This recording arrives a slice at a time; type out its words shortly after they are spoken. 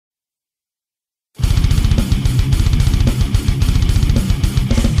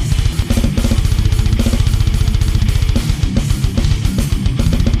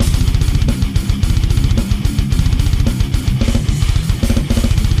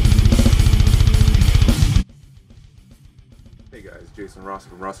Jason Rossi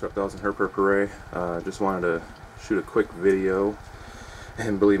from Rossi Reptiles and Herper Parade. Just wanted to shoot a quick video,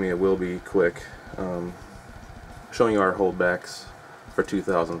 and believe me, it will be quick, showing you our holdbacks for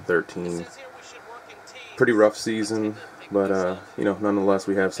 2013. Pretty rough season, but you know, nonetheless,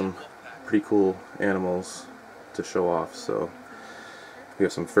 we have some pretty cool animals to show off. So we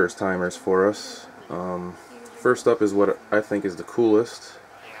have some first timers for us. First up is what I think is the coolest.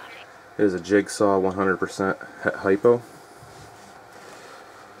 It is a Jigsaw 100% het hypo,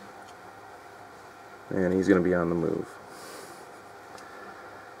 and he's going to be on the move.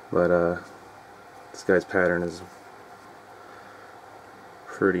 But this guy's pattern is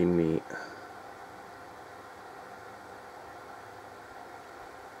pretty neat.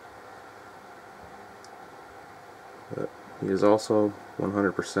 But he is also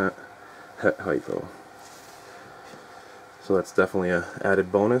 100% het hypo, so that's definitely an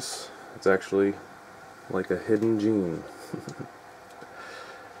added bonus. It's actually like a hidden gene.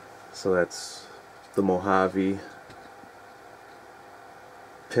 So that's the Mojave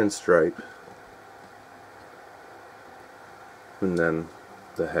pinstripe, and then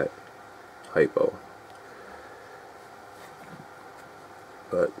the het hypo.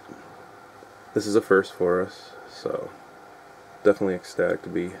 But this is a first for us, so definitely ecstatic to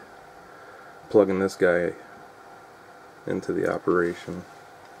be plugging this guy into the operation.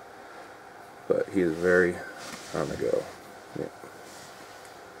 But he is very on the go. Yeah.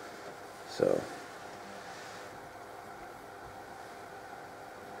 So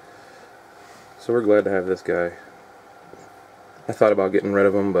we're glad to have this guy. I thought about getting rid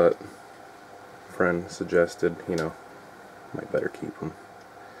of him, but a friend suggested, you know, might better keep him.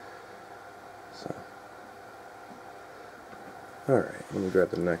 So alright, let me grab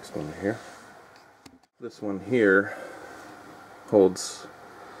the next one here. This one here holds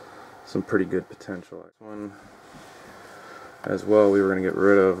some pretty good potential. This one as well we were going to get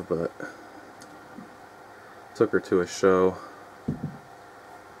rid of, but took her to a show,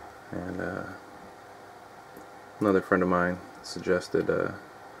 and another friend of mine suggested,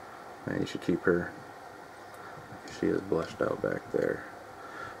 man, you should keep her. She is blushed out back there.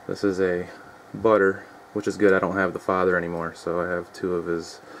 This is a butter, which is good. I don't have the father anymore, so I have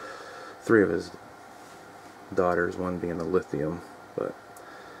three of his daughters, one being a lithium, but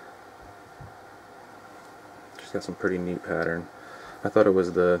she's got some pretty neat pattern. I thought it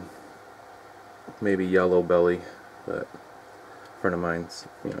was the maybe yellow belly, but a friend of mine,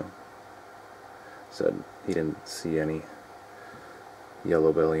 you know, said he didn't see any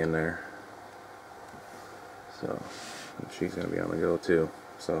yellow belly in there. So she's going to be on the go too.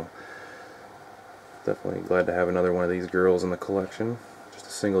 So definitely glad to have another one of these girls in the collection. Just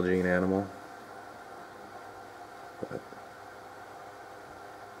a single gene animal. But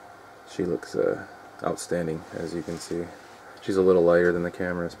she looks outstanding, as you can see. She's a little lighter than the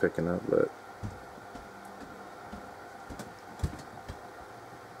camera is picking up, but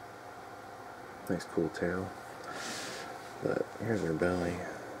nice cool tail. But here's her belly.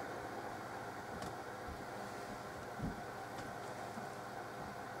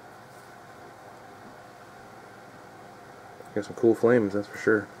 Got some cool flames, that's for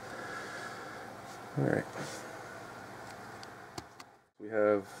sure. Alright. We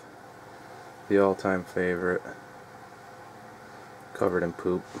have the all-time favorite, covered in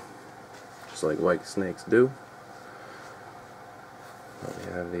poop, just like white snakes do.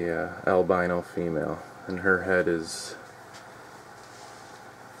 We have the albino female, and her head is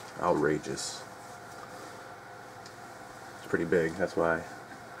outrageous. It's pretty big, that's why.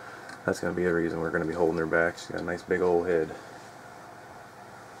 That's going to be the reason we're going to be holding her back. She's got a nice big old head.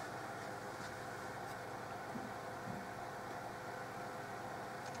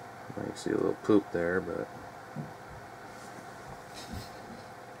 You can see a little poop there, but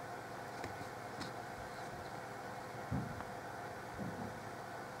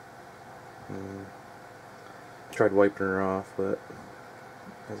tried wiping her off, but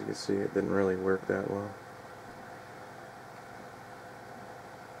as you can see, it didn't really work that well.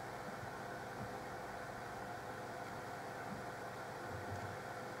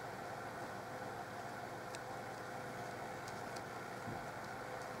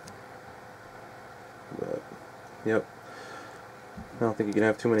 But yep, I don't think you can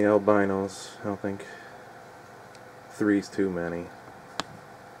have too many albinos. I don't think three's too many.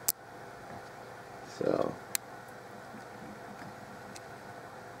 So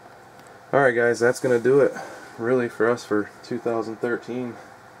alright guys, that's gonna do it really for us for 2013.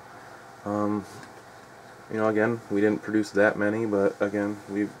 You know, again, we didn't produce that many, but again,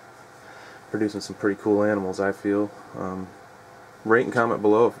 we've producing some pretty cool animals, I feel. rate and comment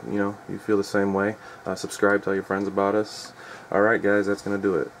below if you feel the same way. Subscribe, tell your friends about us. Alright guys, that's going to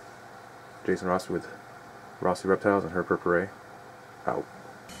do it. Jason Rossi with Rossi Reptiles and Her Purpuree out.